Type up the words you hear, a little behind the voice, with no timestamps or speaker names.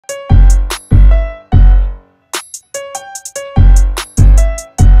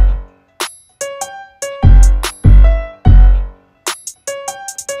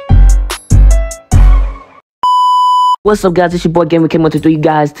What's up, guys? It's your boy Gamer came up to you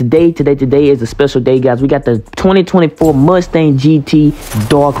guys today is a special day, guys. We got the 2024 Mustang GT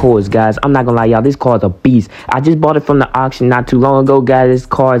Dark Horse, guys. I'm not gonna lie, y'all, this car is a beast. I just bought it from the auction not too long ago, guys. This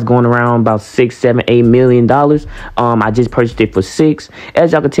car is going around about $6, $7, $8 million. I just purchased it for $6.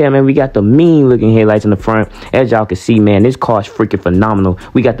 As y'all can tell, man, we got the mean looking headlights in the front. As y'all can see, man, this car is freaking phenomenal.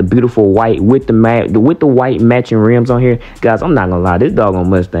 We got the beautiful white with the white matching rims on here, guys. I'm not gonna lie, this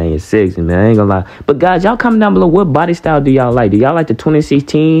doggone Mustang is sexy, man. I ain't gonna lie. But guys, y'all comment down below what body style do y'all like? Do y'all like the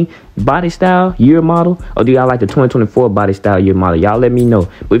 2016 body style year model, or do y'all like the 2024 body style year model? Y'all let me know.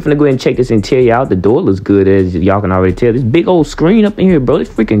 But we're finna go ahead and check this interior out. The door looks good, as y'all can already tell. This big old screen up in here, bro, it's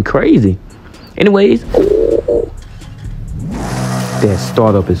freaking crazy. Anyways, that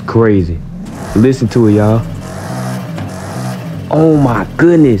startup is crazy. Listen to it, y'all. Oh my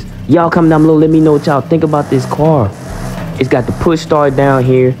goodness. Y'all comment down below, let me know what y'all think about this car. It's got the push start down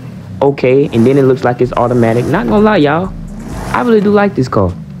here. Okay, and then it looks like it's automatic. Not gonna lie, y'all, I really do like this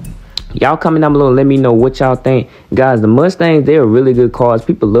car. Y'all comment down below and let me know what y'all think. Guys, the Mustangs, they're really good cars.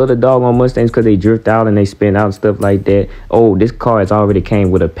 People love the doggone Mustangs because they drift out and they spin out and stuff like that. Oh, this car has already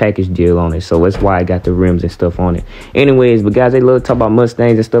came with a package deal on it, so that's why I got the rims and stuff on it. Anyways, but guys, they love to talk about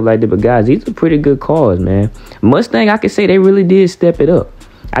Mustangs and stuff like that. But guys, these are pretty good cars, man. Mustang, I can say they really did step it up.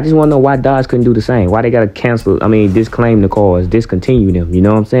 I just want to know why Dodge couldn't do the same. Why they got to disclaim the cars, discontinue them, you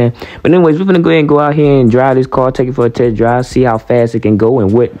know what I'm saying? But anyways, we're going to go ahead and go out here and drive this car, take it for a test drive, see how fast it can go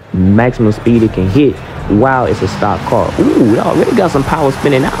and what maximum speed it can hit while it's a stock car. Ooh, it already got some power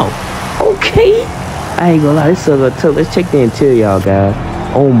spinning out. Okay. I ain't gonna lie, this is a tough. Let's check the interior out, guys.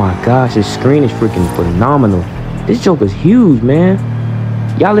 Oh my gosh, this screen is freaking phenomenal. This joker's huge, man.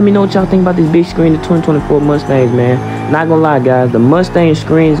 Y'all let me know what y'all think about this big screen, the 2024 Mustangs, man. Not gonna lie, guys, the Mustang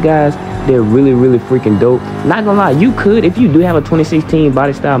screens, guys, they're really, really freaking dope. Not gonna lie, you could, if you do have a 2016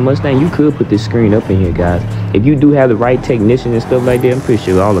 body style Mustang, you could put this screen up in here, guys. If you do have the right technician and stuff like that, I'm pretty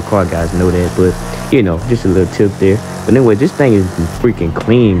sure all the car guys know that, but, you know, just a little tip there. But anyway, this thing is freaking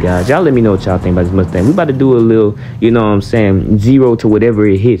clean, guys. Y'all let me know what y'all think about this Mustang. We about to do a little, you know what I'm saying, 0 to whatever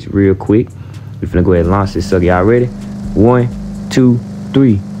it hits real quick. We're finna go ahead and launch this sucker. Y'all ready? 1, 2,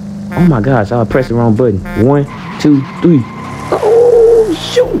 3. Oh my gosh, I pressed the wrong button. 1, 2, 3. Oh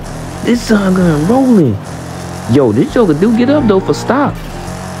shoot, this son gun rolling. Yo, this joker do get up though for stop.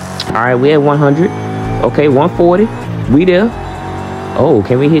 All right, we at 100. Okay, 140. We there. Oh,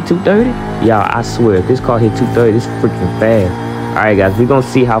 can we hit 230? Y'all, I swear, if this car hit 230, this is freaking fast. All right, guys, we're gonna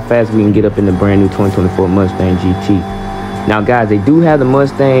see how fast we can get up in the brand new 2024 Mustang GT. Now, guys, they do have the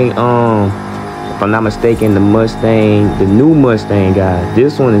Mustang. If I'm not mistaken, the new Mustang, guys.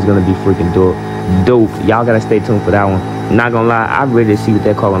 This one is gonna be freaking dope. Y'all gotta stay tuned for that one. Not gonna lie, I'm ready to see what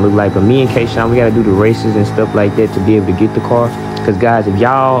that car gonna look like. But me and K-Sean, we gotta do the races and stuff like that to be able to get the car. Cause guys, if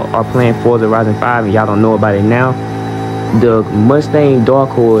y'all are playing Forza Horizon 5 and y'all don't know about it now, the Mustang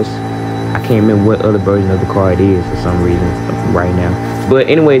Dark Horse, I can't remember what other version of the car it is for some reason right now. But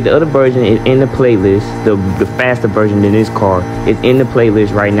anyway, the other version is in the playlist. The faster version than this car is in the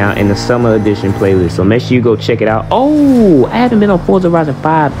playlist right now, in the summer edition playlist. So make sure you go check it out. Oh, I haven't been on Forza Horizon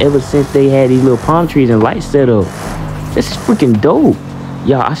 5 ever since they had these little palm trees and lights set up. This is freaking dope.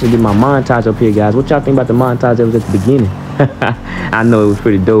 Y'all, I should get my montage up here, guys. What y'all think about the montage that was at the beginning? I know it was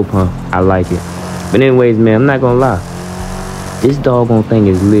pretty dope, huh? I like it. But anyways, man, I'm not gonna lie. This doggone thing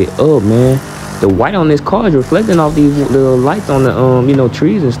is lit up, man. The white on this car is reflecting off these little lights on the, you know,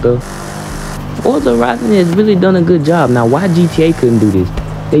 trees and stuff. Forza Horizon has really done a good job. Now, why GTA couldn't do this?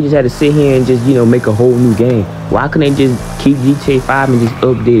 They just had to sit here and just, you know, make a whole new game. Why couldn't they just keep GTA 5 and just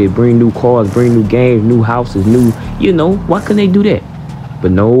update it, bring new cars, bring new games, new houses, new, you know, why couldn't they do that?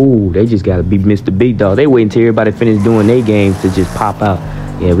 But no, they just got to be Mr. Big Dog. They wait until everybody finish doing their games to just pop out.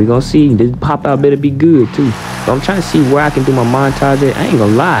 Yeah, we gonna see. This pop out better be good too. So I'm trying to see where I can do my montage at. I ain't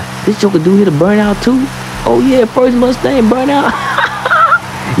gonna lie, this joker do hit a burnout too. Oh yeah, first Mustang burnout.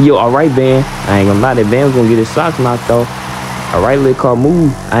 Yo, all right, Van. I ain't gonna lie, that Van was gonna get his socks knocked off. All right, let car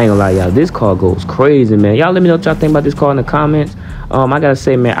move. I ain't gonna lie, y'all. This car goes crazy, man. Y'all let me know what y'all think about this car in the comments. I gotta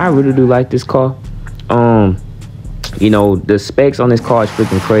say, man, I really do like this car. You know, the specs on this car is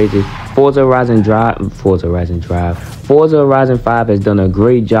freaking crazy. Forza Horizon 5 has done a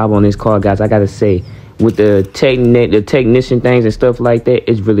great job on this car, guys. I gotta say, with the technician things and stuff like that,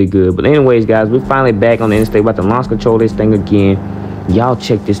 it's really good. But anyways, guys, we're finally back on the interstate. We're about to launch control this thing again. Y'all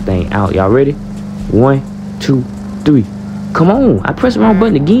check this thing out. Y'all ready? 1, 2, 3. Come on, I pressed the wrong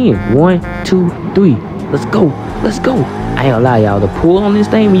button again. 1, 2, 3. Let's go. Let's go. I ain't gonna lie, y'all. The pull on this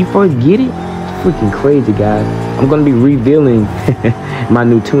thing when you first get it, freaking crazy, guys. I'm gonna be revealing my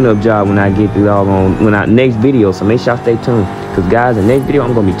new tune-up job when I get through all on next video, so make sure y'all stay tuned. Because, guys, the next video,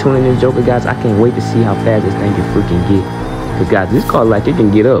 I'm going to be tuning this Joker, guys. I can't wait to see how fast this thing can freaking get. Because, guys, this car like it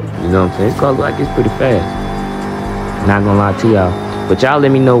can get up. You know what I'm saying? This car like it's pretty fast. Not going to lie to y'all. But y'all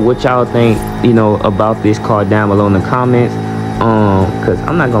let me know what y'all think, you know, about this car down below in the comments. Because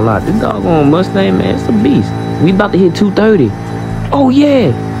I'm not going to lie. This doggone Mustang, man, it's a beast. We about to hit 230. Oh,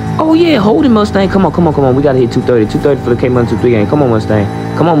 yeah. Oh, yeah. Hold it, Mustang. Come on, come on, come on. We got to hit 230. 230 for the K123 game. Come on, Mustang.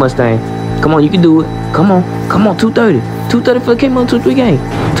 Come on, Mustang. Come on, you can do it. Come on. Come on, 230. 230 for the K123 game.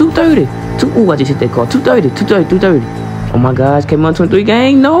 230. Ooh, I just hit that car. 230. 230. 230. Oh, my gosh. K123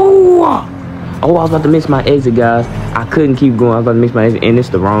 gang. No. Oh, I was about to miss my exit, guys. I couldn't keep going. I was about to miss my exit, and it's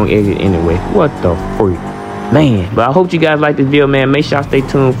the wrong exit anyway. What the freak? Man, but I hope you guys like this video, man. Make sure y'all stay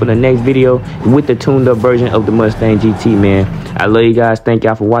tuned for the next video with the tuned up version of the Mustang GT, man. I love you guys. Thank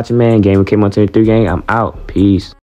y'all for watching, man. Game with K123 gang. I'm out. Peace.